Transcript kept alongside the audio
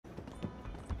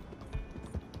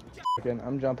Again,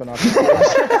 I'm jumping off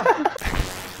the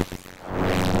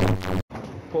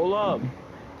Pull up.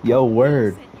 Yo,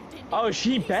 word. Oh,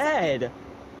 she bad.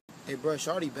 Hey, bro,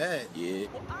 shawty bad. Yeah.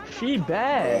 She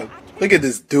bad. Look at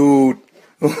this dude.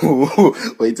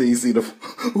 Wait till you see the.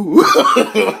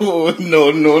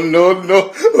 No, no, no, no.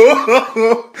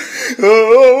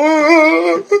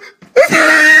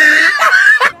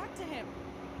 Back to him.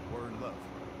 We're in love.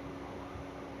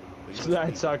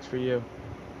 That sucks for you.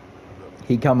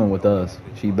 He coming with us.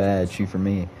 She bad. She for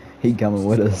me. He coming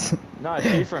with us. No,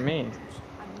 she for me.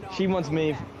 She wants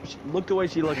me. Look the way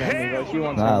she looking at me, bro. She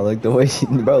wants Nah, me. look the way she.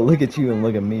 Bro, look at you and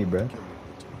look at me, bro.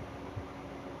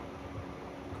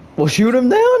 Well, shoot him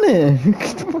down then.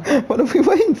 What are we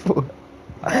waiting for?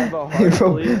 I have a Hey, heart,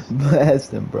 bro, please.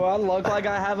 blast him, Do bro. I look like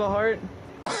I have a heart?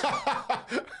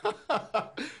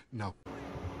 No.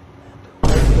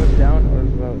 Push down or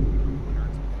vote?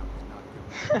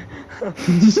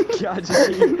 God, just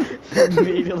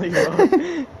immediately,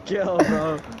 bro. Kill,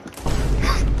 bro.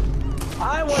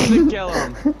 I wanted to kill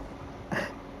him.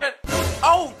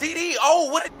 Oh, DD. Oh,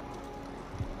 what?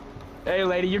 Hey,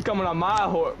 lady, you're coming on my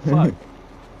horse. Fuck.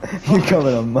 You're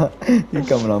coming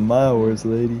on my horse,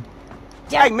 lady.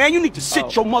 Dang, man, you need to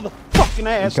sit your motherfucking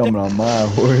ass You're coming on my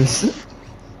horse.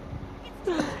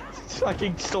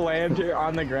 Fucking slammed her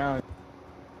on the ground.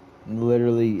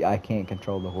 Literally, I can't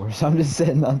control the horse. I'm just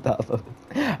sitting on top of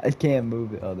it. I can't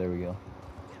move it. Oh, there we go.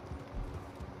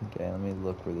 Okay, let me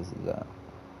look where this is at.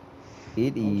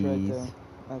 It It's right is there.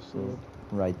 Absolutely.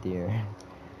 right there.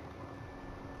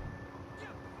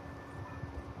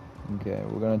 Okay,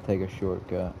 we're gonna take a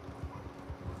shortcut.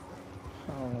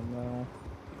 Oh no.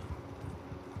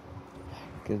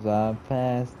 Cause I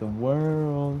passed the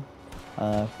world.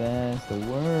 I passed the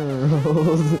world.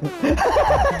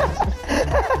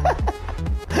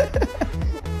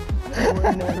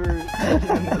 We're never taking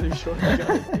another shortcut.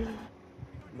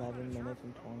 11 minutes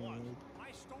and 20 minutes.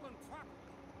 My stolen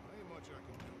property. Ain't much I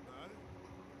can do about it.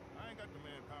 I ain't got the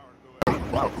manpower to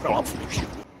go out.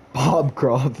 Bob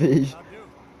Crawfish. I do.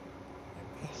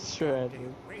 Shred.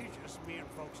 outrageous being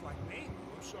folks like me.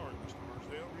 I'm sorry, Mr.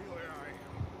 Marsdale. Really, I am.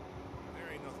 There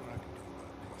ain't nothing I can do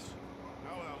about this.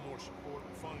 Now without more support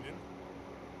and funding.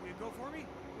 Will you go for me?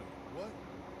 Wait, what?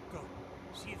 Go.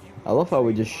 See if you I love how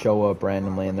we just show up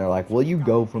randomly and they're like, will you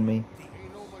go for me?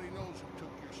 Ain't nobody knows who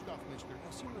took your stuff, mister.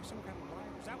 I seem like some kind of liar.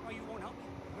 Is that why you won't help me?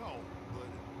 No, but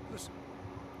listen.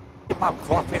 Bob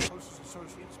Crawfish.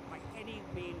 Associates by any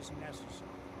means necessary.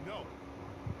 No.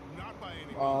 Not by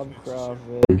any Bob means necessary.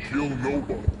 Crawfish. Kill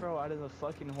nobody. Bro, out of the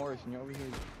fucking horse and you're over here.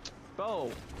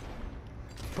 Bro.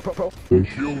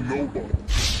 Kill nobody.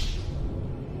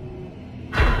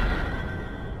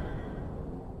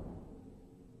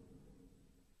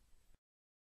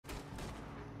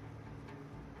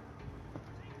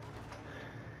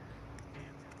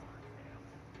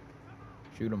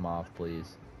 Shoot him off,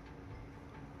 please.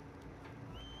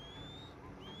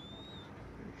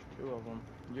 There's two of them.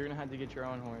 You're gonna have to get your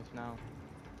own horse now.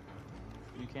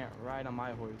 You can't ride on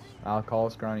my horse. I'll call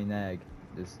Scrawny Nag.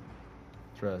 Just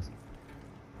trust.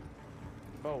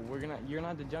 Bro, you're gonna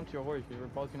have to jump to your horse because we're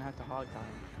both gonna have to hog tie.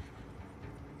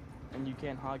 And you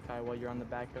can't hog tie while you're on the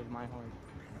back of my horse.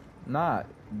 Not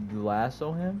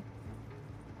lasso him?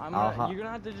 You're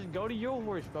gonna have to just go to your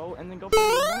horse, bro, and then go for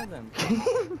one of them.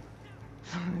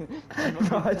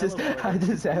 Bro, I just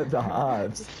have the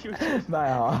hops. My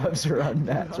hops are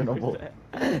unimaginable.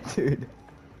 Dude.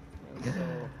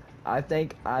 I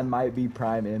think I might be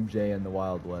prime MJ in the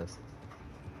Wild West.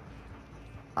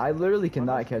 I literally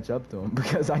cannot catch up to him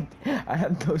because I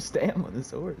have no stamina on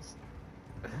this horse.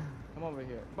 Come over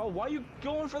here. Bro, why are you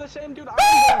going for the same dude I'm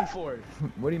going for?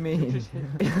 What do you mean? He's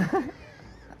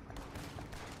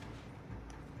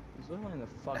literally in the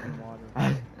fucking water.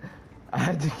 I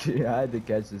had to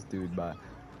catch this dude by.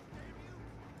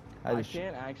 I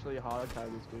can't actually hog tie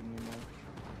this dude anymore.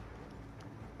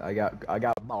 I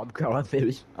got Bob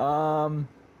Crawfish.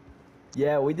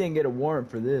 Yeah, we didn't get a warrant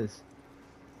for this.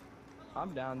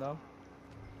 I'm down though.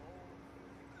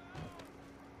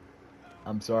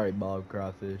 I'm sorry, Bob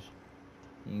Crawfish.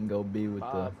 You can go be with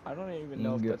Bob, I don't even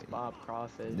know if that's Bob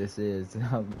Crawfish. This is.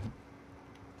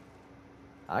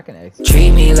 I can exit.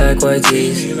 Treat me like white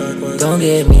tees, don't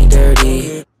get me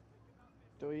dirty.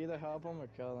 Do we either help him or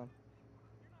kill him?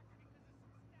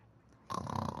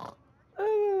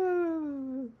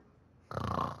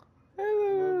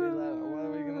 What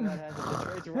are we gonna let happen? The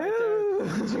trade's right there.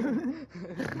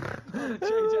 The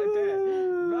trade's right there.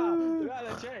 Bro,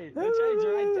 the trade's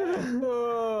right there.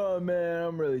 Oh man,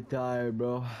 I'm really tired,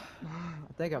 bro.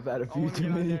 I think I've had a few too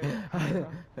many.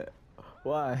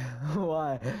 Why?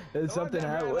 Why? Did something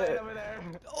happen? Over there.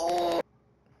 Oh!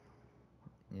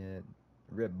 Yeah,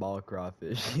 rip ball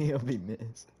crawfish. He'll be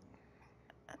missed.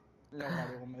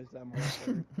 Nobody will miss that much.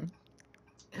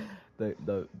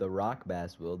 The rock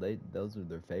bass will. Those are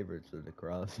their favorites of the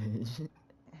crawfish.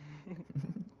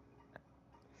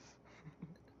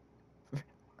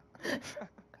 It's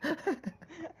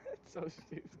so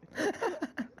stupid.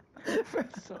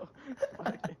 It's so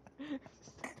fucking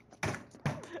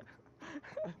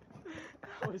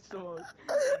that was the most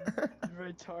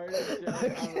retarded joke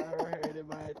I've ever heard in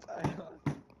my entire life.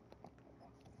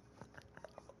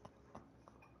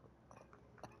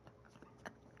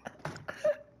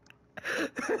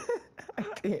 I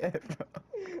can't, bro.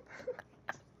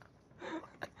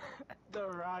 The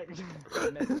right.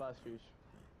 Mythbusters.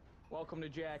 Welcome to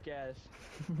Jackass.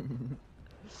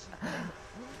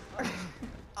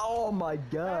 Oh my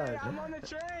god. Hey, I'm on the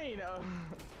train. Oh.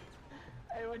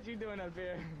 Hey, what you doing up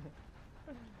here?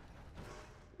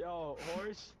 Yo,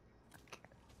 horse.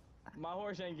 My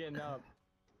horse ain't getting up.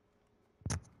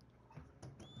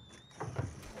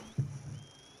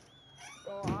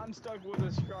 Oh, I'm stuck with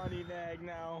a scrawny nag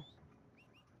now.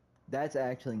 That's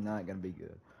actually not gonna be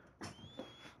good.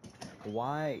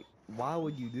 Why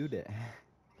would you do that?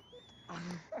 I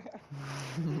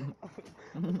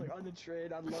was like on the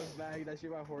train, I look back, I see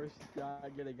my horse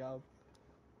not getting up.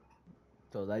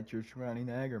 So that's your surrounding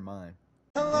nag or mine?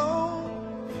 Hello,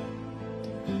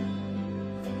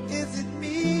 is it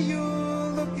me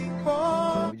you're looking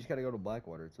for? We just gotta go to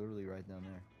Blackwater. It's literally right down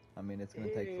there. I mean, it's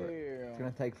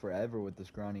gonna take forever with the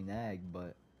scrawny nag,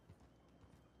 but.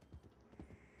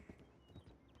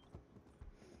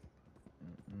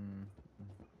 I'm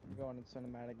going in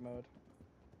cinematic mode.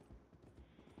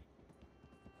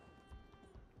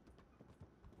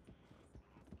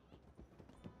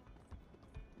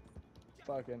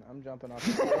 Fucking, I'm jumping off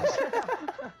the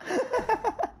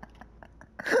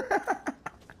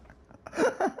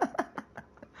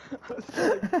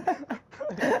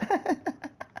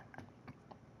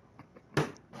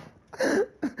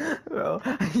Bro,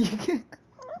 you can.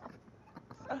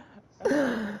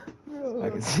 Bro, I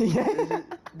can see it.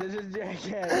 This is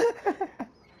Jackass.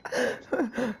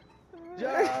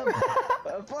 Jump!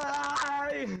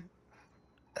 Fly!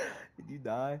 Did you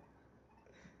die?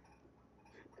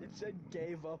 It said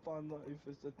gave up on life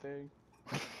is the thing.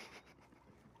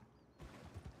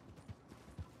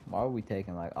 Why are we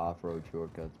taking like off-road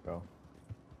shortcuts, bro?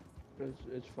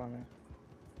 It's funny.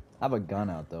 I have a gun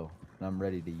out though, and I'm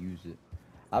ready to use it.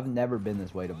 I've never been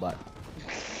this way to Black.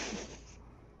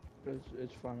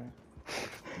 It's funny.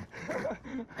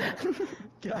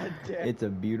 God damn. It's a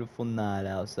beautiful night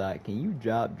outside. Can you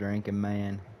drop drinking,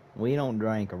 man? We don't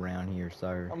drink around here,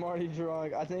 sir. I'm already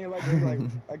drunk. I think if I drink like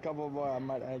a couple more, I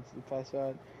might actually pass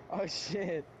out. Oh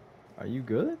shit. Are you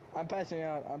good? I'm passing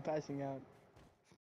out. I'm passing out.